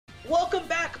Welcome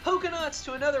back, Pokenauts,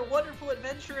 to another wonderful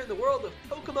adventure in the world of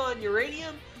Pokemon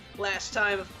Uranium. Last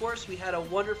time, of course, we had a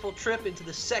wonderful trip into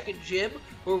the second gym,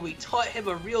 where we taught him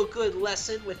a real good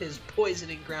lesson with his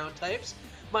poisoning ground types.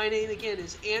 My name again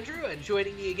is Andrew, and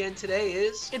joining me again today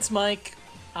is... It's Mike.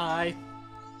 Hi.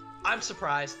 I'm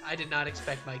surprised. I did not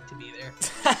expect Mike to be there.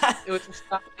 It was a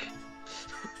shock.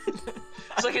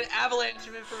 It's like an avalanche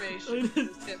of information.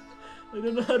 I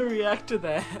don't know how to react to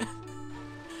that.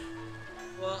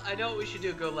 Well, I know what we should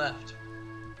do. Go left.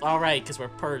 Alright, because we're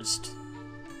purged.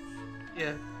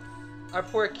 Yeah. Our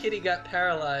poor kitty got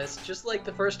paralyzed, just like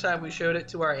the first time we showed it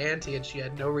to our auntie and she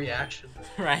had no reaction.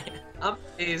 Right. I'm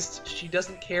amazed she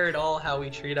doesn't care at all how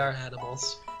we treat our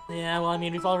animals. Yeah, well, I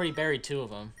mean, we've already buried 2 of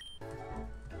them.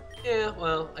 Yeah,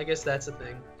 well, I guess that's a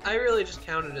thing. I really just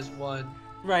counted as one.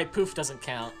 Right, Poof doesn't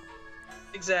count.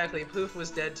 Exactly, Poof was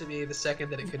dead to me the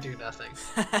second that it could do nothing.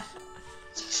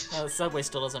 The subway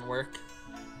still doesn't work.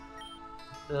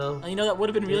 No. You know, that would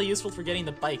have been really useful for getting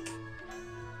the bike.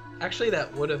 Actually,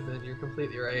 that would have been. You're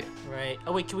completely right. Right.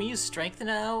 Oh, wait, can we use strength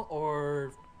now,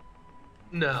 or...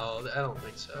 No, I don't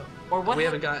think so. Or what? We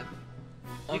haven't gotten...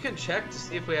 You can check to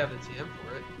see if we have the TM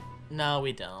for it. No,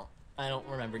 we don't. I don't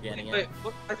remember getting it. Wait,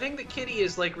 I think the kitty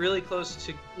is, like, really close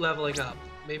to leveling up.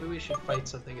 Maybe we should fight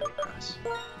something in the grass.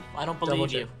 I don't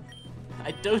believe you.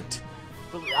 I don't...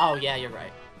 Oh, yeah, you're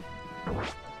right.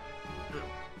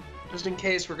 Just in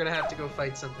case we're gonna have to go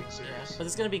fight something Yeah, serious. but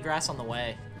there's gonna be grass on the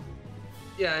way.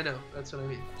 Yeah, I know. That's what I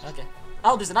mean. Okay.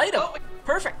 Oh, there's an item! Oh, wait.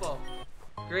 Perfect! Well,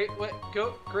 great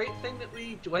thing that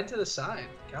we went to the side.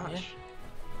 Gosh.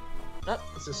 Yeah.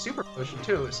 Oh. It's a super potion,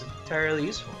 too. It's entirely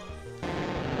useful.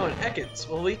 Oh, and Ekans.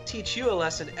 Well, we teach you a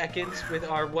lesson, Ekans, with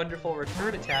our wonderful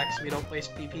return attacks so we don't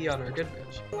waste PP on our good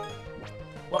moves.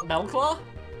 What, Metal Claw?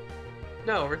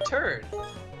 No, return.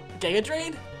 Giga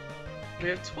Drain? We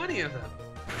have 20 of them.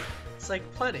 It's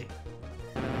like plenty.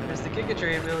 There's the Giga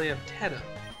Drain, we only have 10 of them.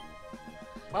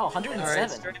 Wow,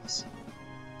 107. Alright,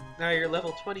 now you're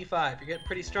level 25. You're getting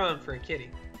pretty strong for a kitty.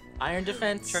 Iron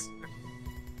Defense.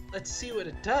 Let's see what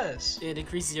it does. It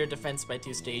increases your defense by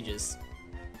 2 stages.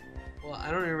 Well,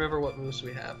 I don't even remember what moves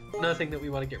we have. Nothing that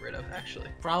we want to get rid of, actually.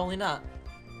 Probably not.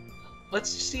 Let's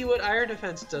see what Iron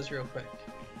Defense does real quick.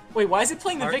 Wait, why is it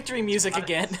playing the victory music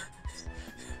again?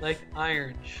 Like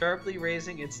Iron, sharply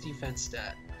raising its defense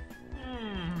stat.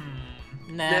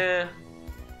 Nah.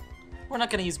 We're not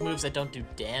gonna use moves that don't do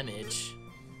damage.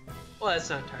 Well, that's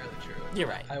not entirely true. You're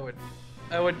right.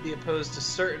 I would be opposed to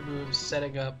certain moves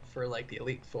setting up for like the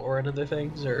Elite Four and other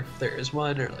things, or if there is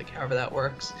one, or like however that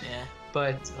works. Yeah.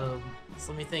 But So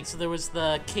let me think. So there was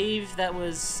the cave that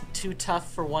was too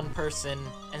tough for one person,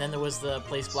 and then there was the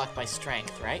place blocked by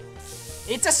strength, right?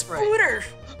 It's a Spooter!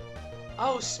 Right.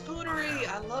 Oh, Spoonery!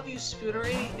 I love you,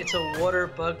 Spoonery! It's a water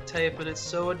bug type, and it's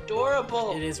so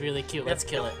adorable! It is really cute. Let's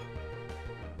kill it.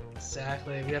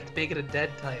 Exactly. We have to make it a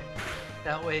dead type.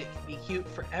 That way it can be cute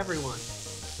for everyone.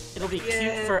 It'll be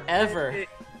cute forever.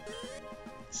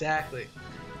 Exactly.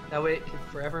 That way it can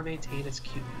forever maintain its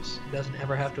cuteness. It doesn't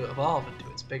ever have to evolve into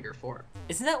its bigger form.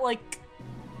 Isn't that like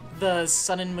the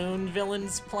Sun and Moon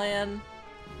villain's plan?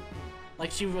 Like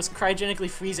she was cryogenically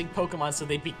freezing Pokemon so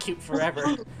they'd be cute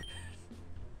forever.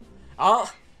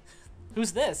 Oh,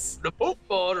 who's this? The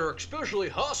Pokemon are especially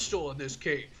hostile in this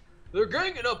cave. They're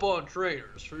ganging up on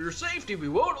trainers. For your safety, we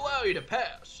won't allow you to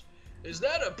pass. Is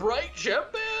that a bright gem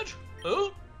badge? Huh?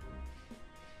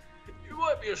 You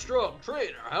might be a strong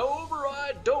trainer, however,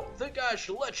 I don't think I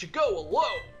should let you go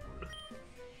alone.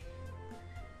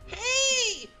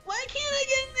 Hey! Why can't I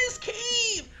get in this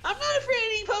cave? I'm not afraid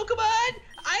of any Pokemon!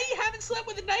 I haven't slept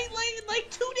with a nightlight in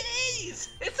like 2 days!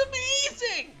 It's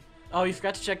amazing! Oh, you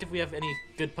forgot to check if we have any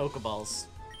good Pokeballs.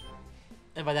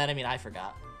 And by that I mean I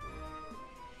forgot.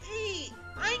 Hey,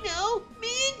 I know! Me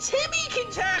and Timmy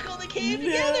can tackle the cave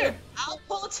together! I'll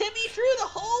pull Timmy through the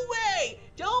whole way!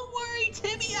 Don't worry,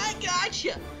 Timmy, I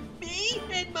gotcha! Me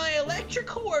and my electric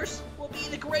horse will be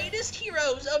the greatest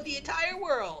heroes of the entire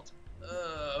world!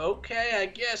 Okay, I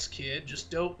guess, kid.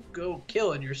 Just don't go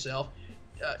killing yourself.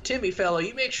 Timmy, fellow,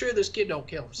 you make sure this kid don't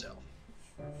kill himself.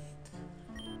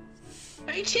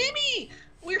 Hey, Timmy!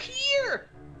 We're here!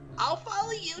 I'll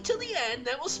follow you till the end,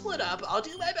 then we'll split up. I'll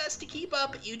do my best to keep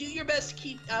up, you do your best to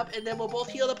keep up, and then we'll both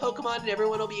heal the Pokemon and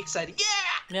everyone will be excited.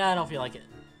 Yeah! Yeah, I don't feel like it.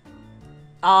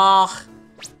 Ah,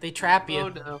 they trap you. Oh,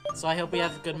 no. So I hope we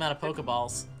have a good amount of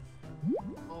Pokeballs.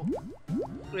 Oh.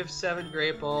 We have 7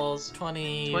 Great Balls.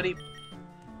 20.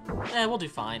 Yeah, we'll do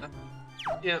fine.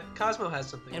 Yeah, Cosmo has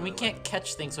something. And we can't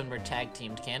catch things when we're tag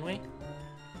teamed, can we?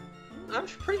 I'm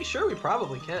pretty sure we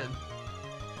probably can.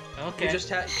 Okay. We just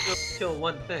have to kill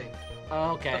one thing.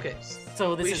 Okay. Okay.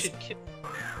 So this we is... should kill...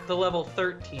 the level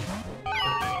 13.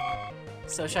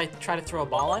 So should I try to throw a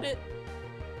ball at it?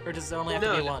 Or does there only have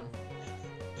to be one?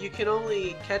 You can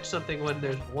only catch something when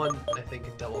there's one, I think,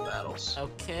 in double battles.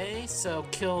 Okay, so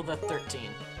kill the 13.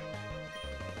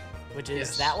 Which is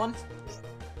Yes. that one?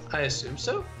 I assume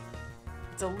so.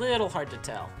 It's a little hard to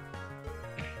tell.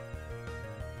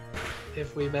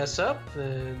 If we mess up,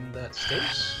 then that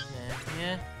stinks.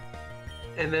 Yeah.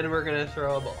 And then we're gonna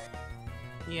throw a ball.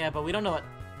 Yeah, but we don't know what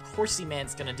Horsey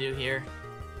Man's gonna do here.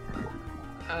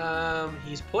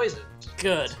 He's poisoned.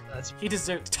 Good. That's. He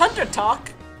deserves Tundra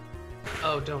Talk!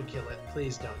 Oh, don't kill it.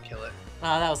 Please don't kill it.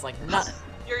 Oh, that was like not.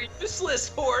 You're useless,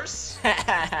 horse!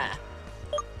 Bag.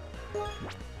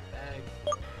 Bag.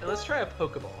 And let's try a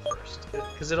Pokeball first,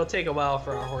 because it'll take a while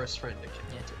for our horse friend to kill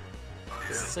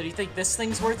it. So do you think this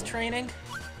thing's worth training?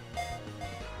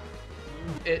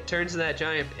 It turns into that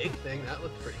giant pig thing. That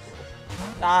looked pretty cool.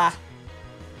 Ah.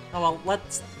 Oh well,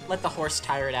 let's let the horse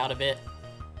tire it out a bit.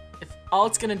 If all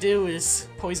it's gonna do is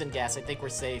poison gas, I think we're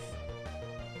safe.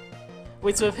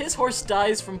 Wait, so if his horse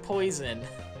dies from poison...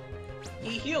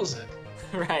 He heals it.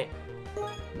 Right.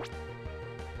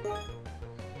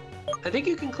 I think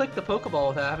you can click the Pokeball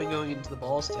without having going into the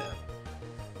balls tab.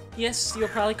 Yes, you're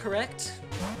probably correct,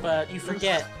 but you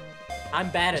forget,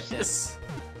 I'm bad at this.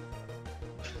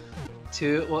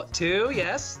 Two,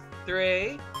 yes. 3.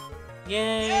 Yay!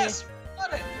 Yes!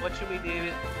 Got it! What should we name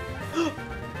it?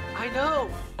 I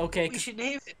know! Okay, We should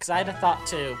name it because I had a thought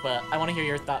too, but I want to hear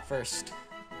your thought first.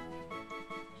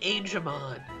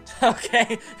 Angemon.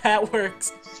 Okay, that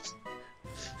works.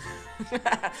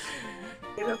 It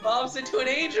evolves into an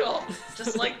angel,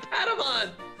 just like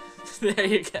Patamon. There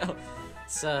you go.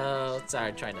 So,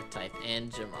 sorry, trying to type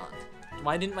Angemon.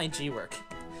 Why didn't my G work?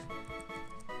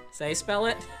 Say spell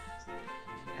it?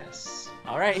 Yes.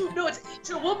 Alright. No, it's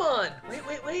Angelwoman!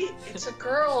 Wait. It's a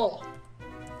girl.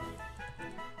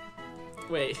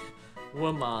 Wait.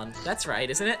 Woman. That's right,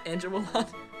 isn't it? Angemon?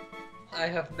 I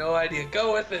have no idea.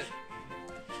 Go with it.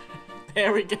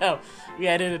 There we go. We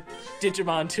added a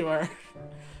Digimon to our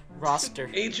roster.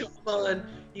 Angelwoman,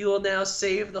 you will now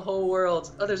save the whole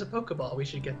world. Oh, there's a Pokeball. We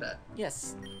should get that.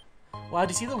 Yes. Wow,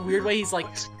 do you see the weird way he's like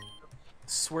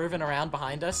swerving around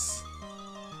behind us?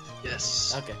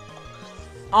 Yes. Okay.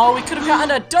 Oh, we could have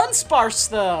gotten a Dunsparce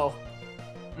though!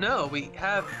 No, we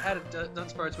have had a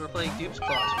Dunsparce. We were playing Doom's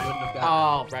Claws. We wouldn't have gotten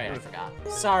Oh, right, I forgot.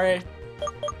 Sorry. it.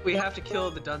 We have to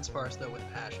kill the Dunsparce, though, with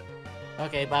passion.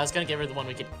 Okay, but I was gonna get rid of the one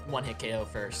we could one-hit KO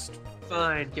first.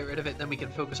 Fine, get rid of it, then we can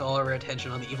focus all our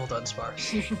attention on the evil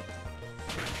Dunsparce.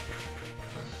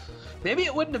 Maybe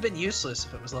it wouldn't have been useless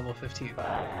if it was level 15.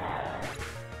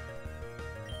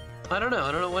 I don't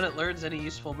know when it learns any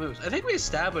useful moves. I think we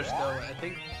established, though, I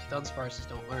think Dunsparces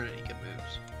don't learn any good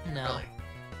moves. No. Really.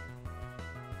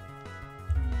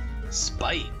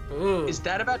 Spite. Ooh. Is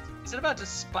it about to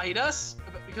spite us?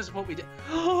 Because of what we did?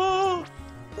 Oh!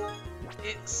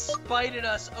 It spited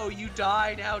us. Oh, you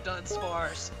die now,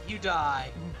 Dunsparce. You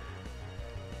die.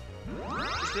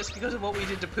 Is this because of what we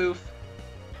did to Poof?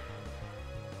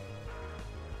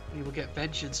 We will get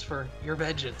vengeance for your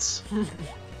vengeance.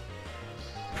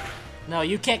 No,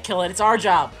 you can't kill it. It's our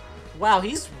job. Wow,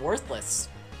 he's worthless.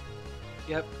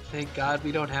 Yep, thank God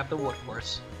we don't have the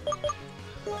workhorse.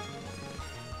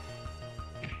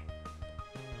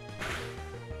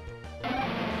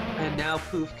 And now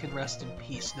Poof can rest in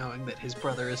peace knowing that his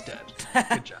brother is dead.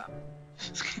 Good job.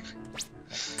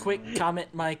 Quick comment,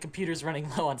 my computer's running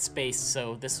low on space,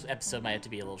 so this episode might have to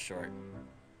be a little short.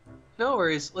 No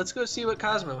worries, let's go see what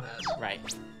Cosmo has. Right.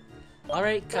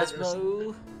 Alright,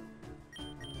 Cosmo.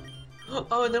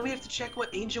 Oh, and then we have to check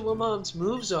what Angelwoman's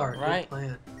moves are. Right. Good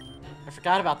plan. I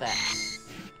forgot about that.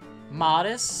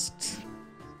 Modest,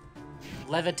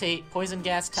 Levitate, Poison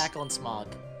Gas, Tackle, and Smog.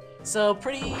 So,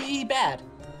 pretty bad.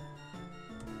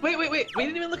 Wait. We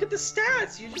didn't even look at the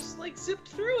stats. You just, like, zipped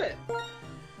through it.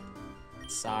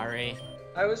 Sorry.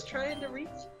 I was trying to read.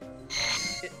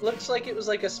 It looks like it was,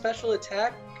 like, a special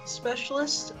attack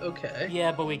specialist. Okay.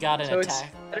 Yeah, but we got an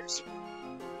attack.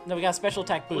 No, we got a special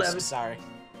attack boost, 11. sorry.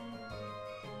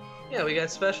 Yeah, we got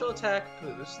special attack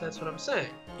boost. That's what I'm saying.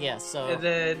 Yeah, so... And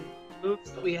then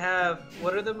moves that we have.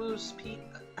 What are the moves, Pete?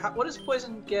 What does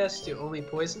poison gas do? Only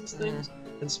poisons things?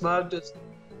 And smog does.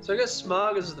 So I guess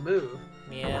smog is the move.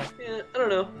 Yeah. Yeah, I don't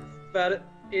know about it.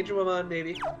 Angelwoman,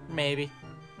 maybe. Maybe.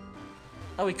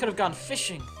 Oh, we could have gone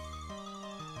fishing.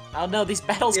 Oh no, these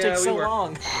battles take so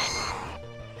long.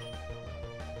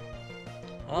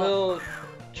 Oh. We'll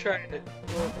try to get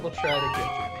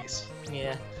through these.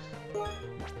 Yeah.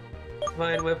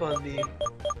 Vine Whip on the.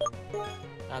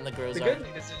 On the The Grozar. good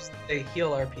news is they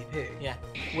heal RPP. Yeah.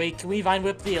 Wait, can we Vine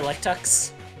Whip the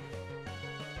Electux?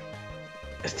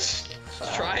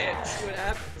 Try it. See what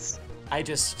happens.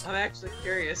 I'm actually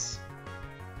curious.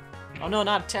 Oh no,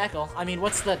 not tackle. I mean,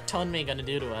 what's the Tonme gonna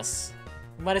do to us?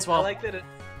 We might as well. I like that it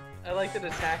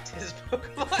attacked his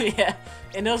Pokemon. Yeah,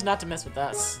 it knows not to mess with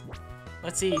us.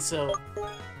 Let's see, so...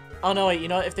 Oh no, wait, you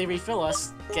know, if they refill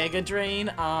us, Giga Drain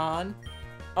on...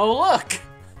 Oh, look!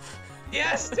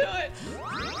 Yes, do it!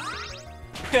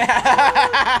 Kill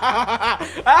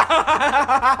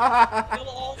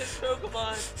all his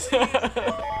Pokemon,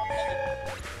 please.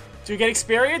 Do you get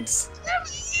experience?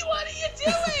 What are you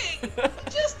doing? You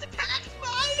just attacked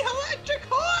my electric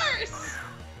horse!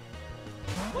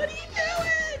 What are you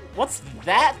doing? What's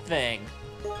that thing?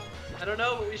 I don't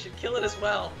know, but we should kill it as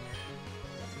well.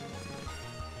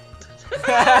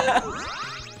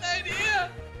 Idea.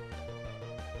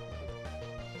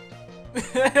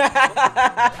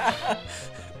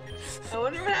 I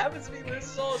wonder what happens if he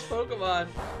loses all his Pokemon.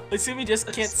 I assume he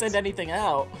just can't send anything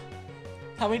out.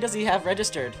 How many does he have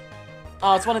registered?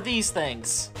 Oh, it's one of these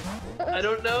things. I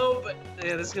don't know, but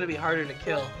yeah, this is gonna be harder to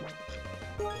kill.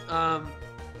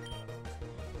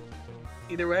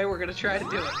 Either way, we're gonna try to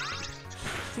do it.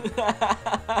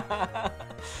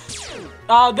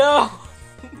 Oh no!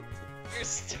 You're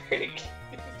starting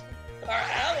our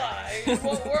ally in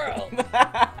what world?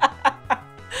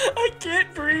 I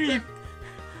can't breathe.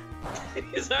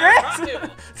 He's our rival.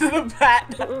 The bat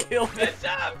killed him. Good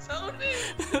job, Tony.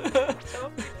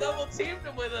 Tony double teamed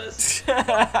him with us. Gets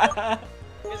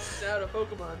us out of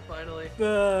Pokemon finally.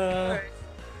 Alright.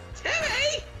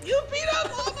 Timmy, you beat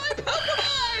up all my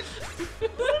Pokemon.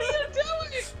 What are you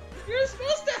doing? You're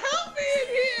supposed to help me in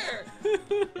here.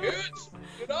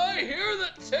 Did I hear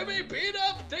that Timmy beat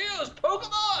up Theo's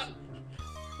Pokemon?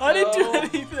 I didn't do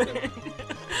anything.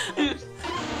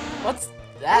 What's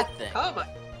that thing? Come on.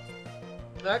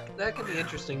 That could be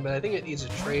interesting, but I think it needs a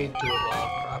trade to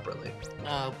evolve properly.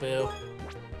 Oh, boo.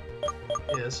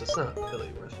 Yeah, so it's not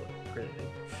really worth anything.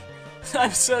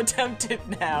 I'm so tempted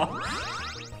now.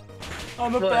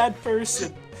 I'm a bad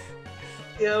person.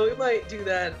 Yeah, we might do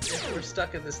that if we're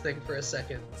stuck in this thing for a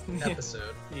second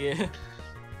episode. Yeah.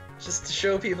 Just to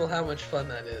show people how much fun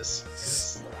that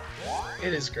is.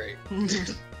 It is great.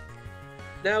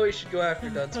 Now we should go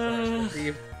after Dunsparce and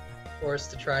leave Force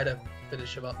to try to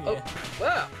finish him up. Yeah. Oh,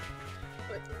 wow.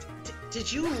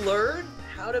 Did you learn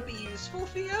how to be useful,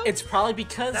 Theo? It's probably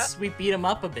because we beat him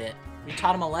up a bit. We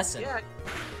taught him a lesson. Yeah,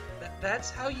 that's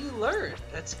how you learn.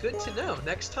 That's good to know.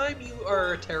 Next time you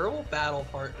are a terrible battle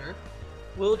partner,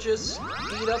 we'll just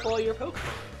beat up all your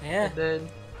Pokemon. Yeah. And then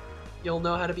you'll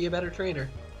know how to be a better trainer.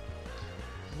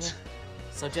 Yeah.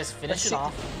 So just finish it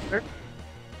off.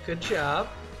 Good job.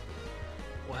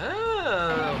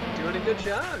 Wow, doing a good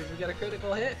job. You got a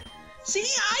critical hit. See,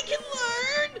 I can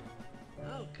learn!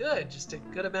 Oh, good. Just a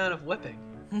good amount of whipping.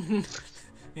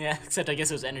 Yeah, except I guess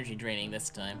it was energy draining this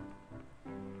time.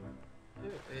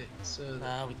 So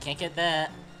we can't get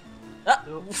that. Ah,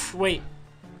 nope. Wait.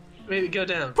 Maybe go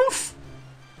down. Poof!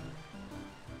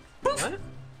 What?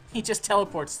 He just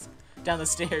teleports down the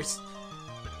stairs.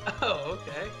 Oh,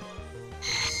 okay.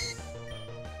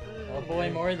 Oh boy,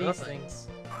 more of these things.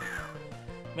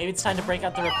 Maybe it's time to break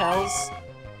out the repels?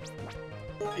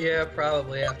 Yeah,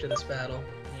 probably after this battle.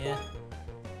 Yeah.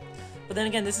 But then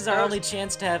again, this is our only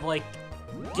chance to have, like,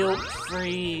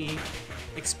 guilt-free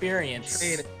experience.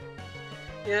 Training.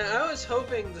 Yeah, I was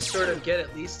hoping to sort of get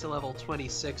at least to level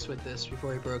 26 with this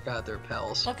before we broke out the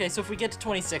repels. Okay, so if we get to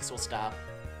 26, we'll stop.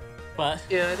 But...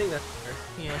 Yeah, I think that's fair.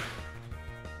 Yeah.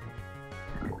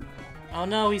 Oh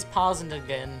no, he's pausing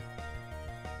again.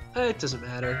 It doesn't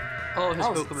matter. All of his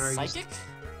Pokemon are psychic?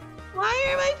 Why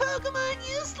are my Pokemon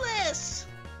useless?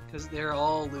 Because they're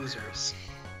all losers.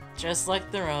 Just like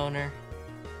their owner.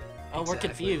 Oh, Exactly. We're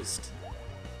confused.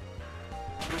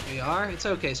 We are? It's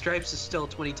okay. Stripes is still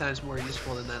 20 times more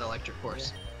useful than that electric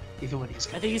horse. Yeah. Even when he's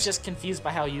confused. I think he's just confused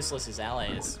by how useless his ally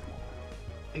is.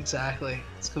 Exactly.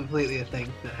 It's completely a thing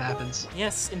that happens.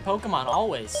 Yes, in Pokemon,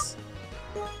 always.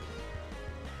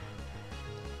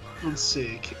 Let's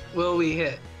see. Will we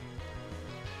hit?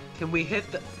 Can we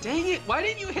hit the... Dang it! Why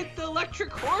didn't you hit the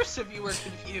electric horse if you were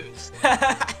confused?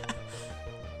 That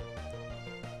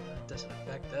doesn't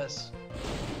affect us.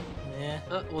 Yeah.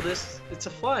 Well, it's a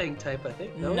flying type, I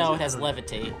think. No, it has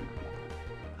levitate.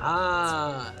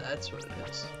 Ah, that's what it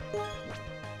is.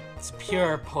 It's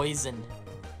pure poison.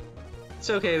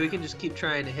 It's okay, we can just keep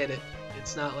trying to hit it.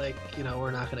 It's not like, you know, we're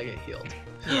not gonna get healed.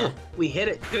 Yeah. We hit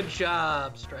it. Good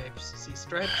job, Stripes. See,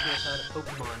 Stripes knows how to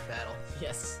Pokemon battle.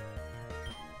 Yes.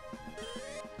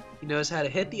 He knows how to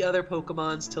hit the other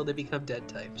Pokemons till they become dead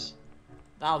types.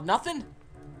 Oh, nothing?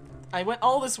 I went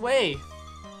all this way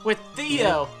with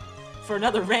Theo for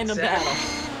another random battle.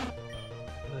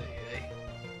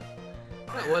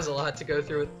 That was a lot to go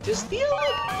through. Does Theo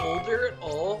look older at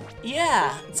all?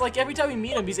 Yeah, it's like every time we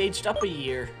meet him, he's aged up a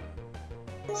year.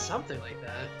 Something like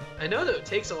that. I know that it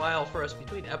takes a while for us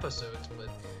between episodes, but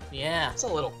Yeah, it's a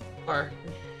little far.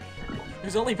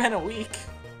 it's only been a week.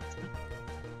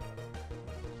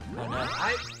 Oh no.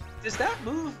 Does that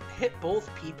move hit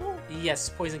both people? Yes,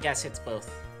 poison gas hits both.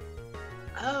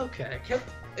 Okay.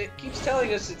 It keeps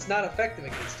telling us it's not effective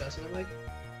against us, and I'm like,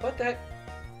 what the heck?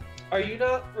 Are you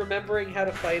not remembering how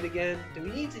to fight again? Do we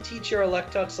need to teach your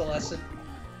Electux a lesson?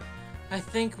 I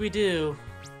think we do,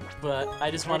 but I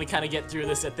just want to kind of get through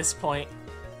this at this point.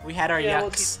 We had our Yeah,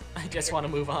 yucks. I just want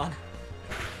to move on.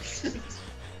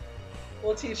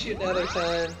 We'll teach you another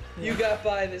time. You got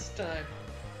by this time.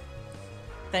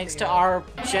 Thanks to our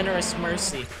generous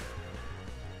mercy.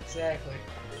 Exactly.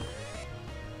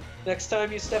 Next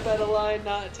time you step out of line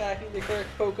not attacking the correct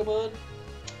Pokemon,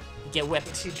 Get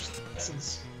whipped. teach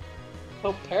lessons.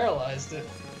 Oh, paralyzed it.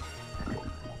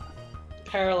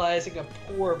 Paralyzing a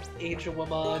poor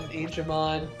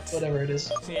Angemon, whatever it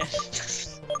is. Yeah.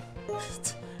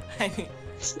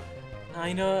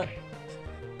 I know.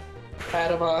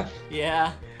 Patamon,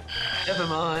 Yeah.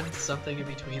 Evamon, something in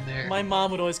between there. My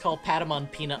mom would always call Patamon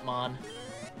Peanutmon.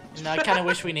 And I kind of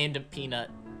wish we named him Peanut.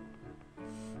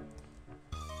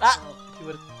 Ah!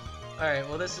 Alright,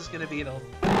 well this is gonna be the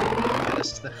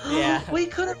best. Yeah. We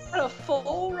could have had a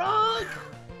full rock!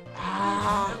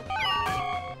 Ah.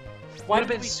 Would Why have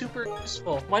did been we? super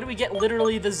useful. Why do we get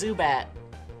literally the Zubat?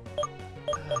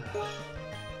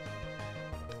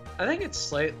 I think it's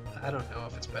slight. I don't know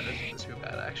if it's better than the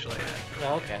Zubat actually.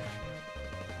 Oh, okay.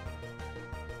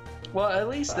 Well, at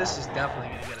least this is definitely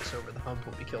gonna get us over the hump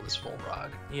when we kill this full rock.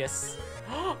 Yes.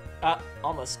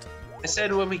 Almost. I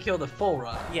said when we kill the full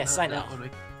rock. Yes, not I know. when we...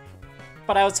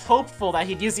 But I was hopeful that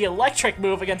he'd use the electric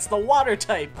move against the water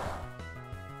type.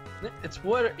 It's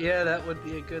water. Yeah, that would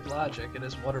be a good logic. It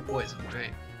is water poison,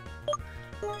 right?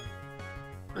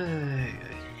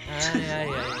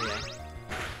 Yeah.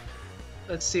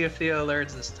 Let's see if Theo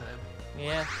learns this time.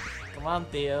 Yeah. Come on,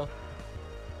 Theo.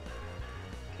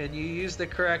 Can you use the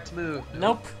correct move?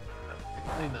 Nope.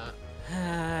 Probably not.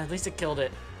 At least it killed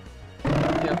it.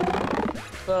 Yep.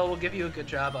 Well, we'll give you a good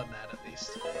job on that at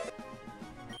least.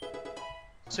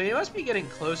 So you must be getting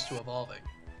close to evolving.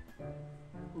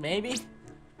 Maybe.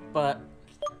 But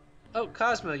Oh,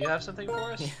 Cosmo, you have something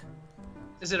for us? Yeah.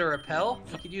 Is it a repel?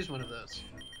 You could use one of those.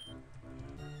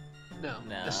 No.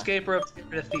 Nah. Escape rope to get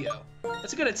rid of Theo.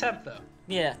 That's a good attempt, though.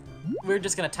 yeah, we're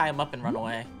just gonna tie him up and run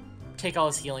away. Take all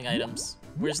his healing items.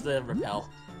 Where's the repel?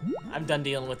 I'm done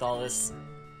dealing with all this.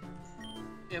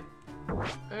 Yep.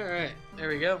 Alright, there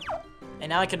we go. And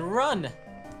now I can run!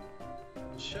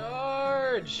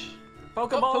 Charge!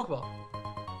 Pokeball! Oh,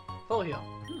 Pokeball. Full heal.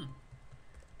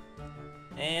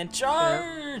 And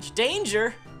charge!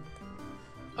 Danger!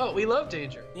 Oh, we love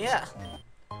danger. Yeah.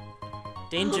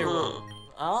 Danger.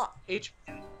 Oh, HP.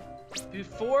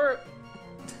 Before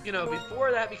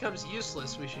that becomes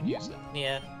useless, we should use it.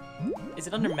 yeah. Is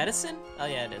it under medicine? Oh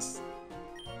yeah, it is.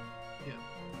 Yeah.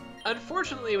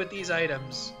 Unfortunately, with these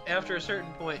items, after a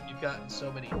certain point, you've gotten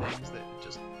so many things that it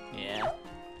just Yeah.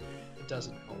 it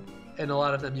doesn't help. And a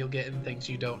lot of them you'll get in things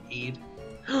you don't need.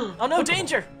 Oh no,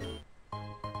 danger!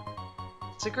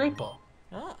 It's a great ball.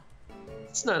 Ah,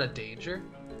 It's not a danger.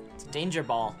 it's a danger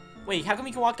ball. Wait, how come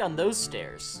we can walk down those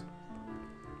stairs?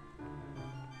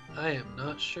 I am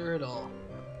not sure at all.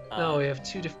 No, we have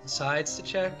two different sides to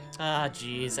check. Ah,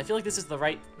 jeez. I feel like this is the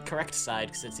correct side,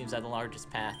 because it seems to have the largest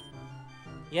path.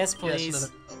 Yes, please.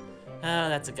 Yes, Ah,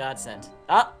 that's a godsend.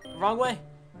 Ah, wrong way.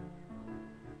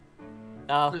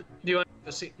 Oh, Do you want to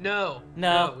go see? No.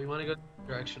 No. We want to go the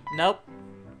direction. nope.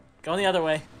 Going the other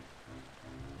way.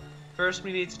 First,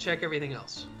 we need to check everything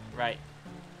else. Right.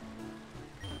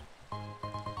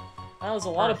 Wow, there's a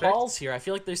lot of Perfect. balls here. I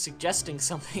feel like they're suggesting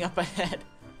something up ahead.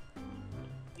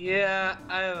 Yeah,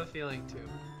 I have a feeling too.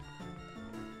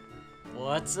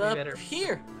 What's We up better-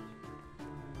 here?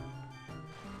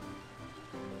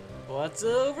 What's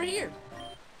over here?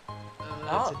 It's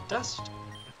Oh. a dust.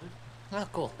 Oh,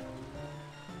 cool.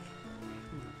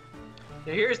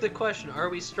 Now here's the question: are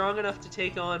we strong enough to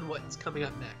take on what's coming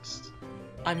up next?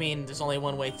 I mean, there's only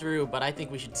one way through, but I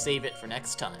think we should save it for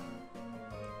next time.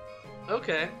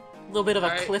 Okay. A little bit of a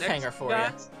All right, cliffhanger next for you.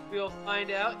 guys, we'll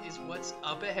find out is what's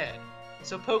up ahead.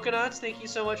 So Pokenauts, thank you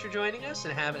so much for joining us,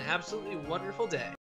 and have an absolutely wonderful day.